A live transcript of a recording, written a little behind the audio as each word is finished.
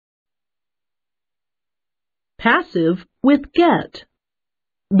passive with get.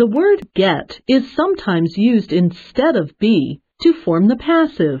 The word get is sometimes used instead of be to form the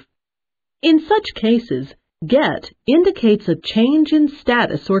passive. In such cases, get indicates a change in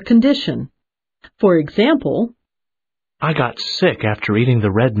status or condition. For example, I got sick after eating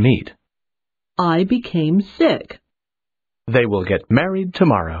the red meat. I became sick. They will get married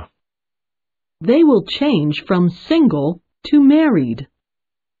tomorrow. They will change from single to married.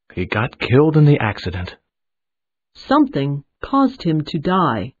 He got killed in the accident. Something caused him to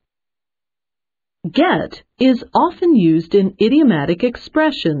die. Get is often used in idiomatic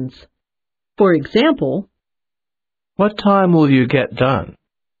expressions. For example, What time will you get done?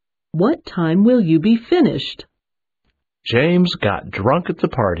 what time will you be finished? James got drunk at the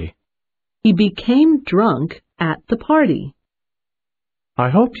party. He became drunk at the party. I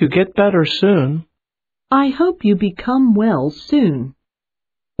hope you get better soon. I hope you become well soon.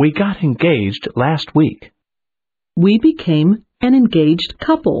 We got engaged last week. We became an engaged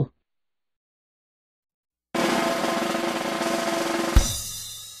couple.